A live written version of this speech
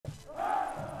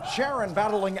Sharon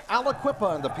battling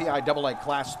Aliquippa in the PIAA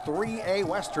Class 3A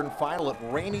Western Final at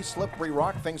rainy, slippery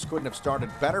rock. Things couldn't have started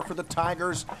better for the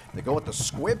Tigers. They go with the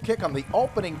squib kick on the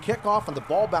opening kickoff, and the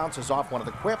ball bounces off one of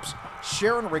the quips.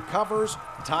 Sharon recovers.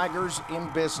 Tigers in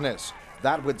business.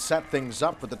 That would set things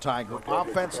up for the Tiger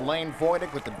offense. Lane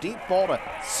Voidick with the deep ball to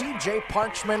C.J.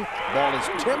 Parchman. Ball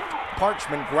is tipped.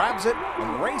 Parchman grabs it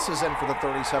and races in for the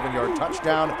 37-yard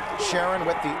touchdown. Sharon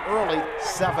with the early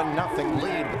 7-0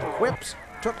 lead, but the Quips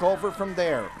took over from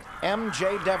there.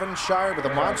 M.J. Devonshire with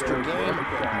a monster game.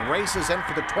 He races in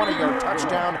for the 20-yard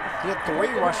touchdown. He had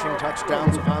 3 rushing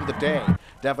touchdowns on the day.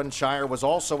 Devonshire was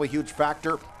also a huge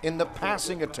factor in the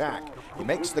passing attack. He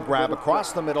makes the grab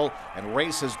across the middle and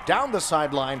races down the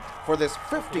sideline for this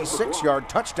 56-yard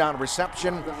touchdown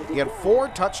reception. He had 4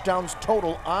 touchdowns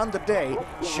total on the day.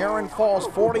 Sharon falls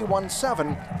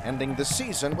 41-7, ending the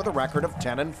season with a record of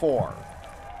 10-4.